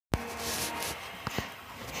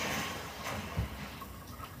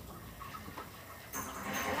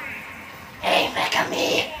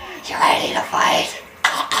You ready to fight?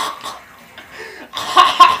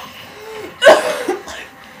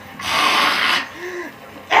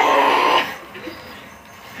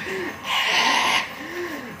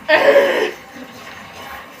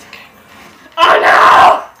 Oh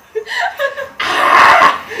no!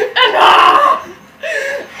 No!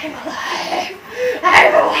 I'm alive!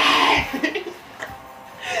 I'm alive!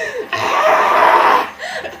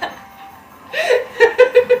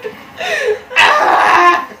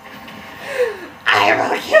 I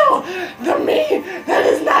will kill the me that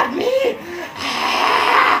is not me!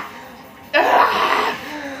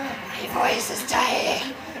 My voice is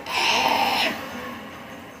dying!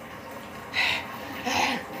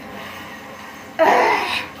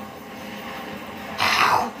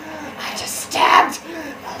 Ow! I just stabbed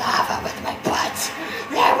the lava with my butt!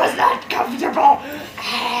 That was not comfortable!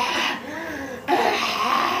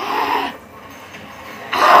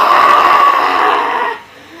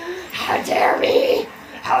 How dare me!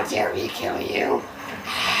 How dare me kill you!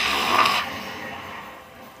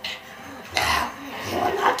 No, he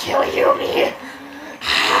will not kill you, me!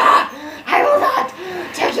 I will not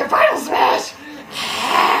take your final smash!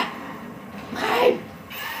 Mine!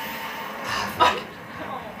 Oh, fuck.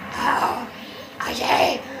 Oh,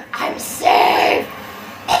 okay, I'm safe!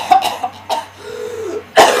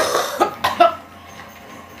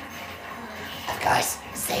 Of course,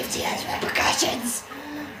 safety has repercussions.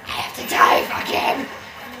 I have to die again.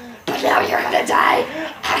 But now you're gonna die.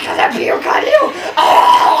 I'm gonna puke on you.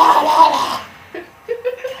 Oh,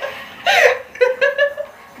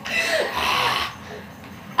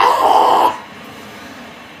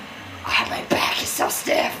 my back is so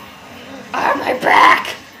stiff. Oh, my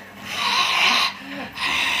back.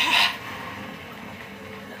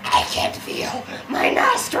 I can't feel my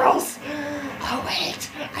nostrils. Oh, wait,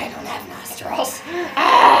 I don't have nostrils.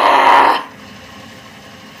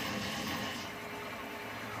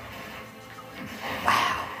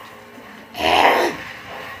 Wow.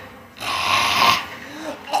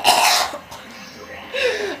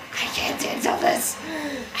 I can't handle this.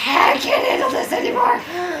 I can't handle this anymore.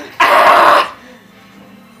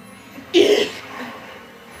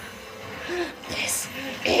 This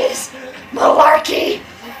is malarkey.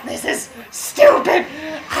 This is stupid.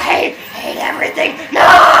 I hate everything.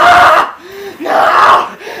 No!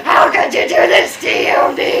 No! How could you do this to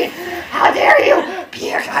you, me? How dare you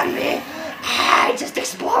puke on me? I just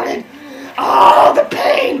exploded. Oh, the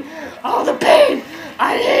pain. Oh, the pain.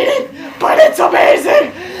 I hate it, but it's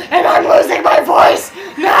amazing. And I'm losing my voice.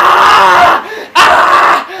 No!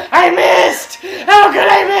 I missed. How could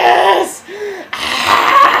I miss?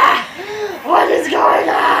 What is going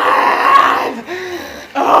on?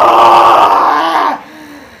 Oh!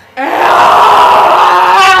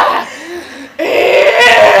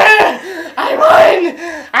 I won!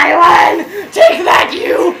 I won! Take that,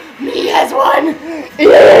 you! Me has won!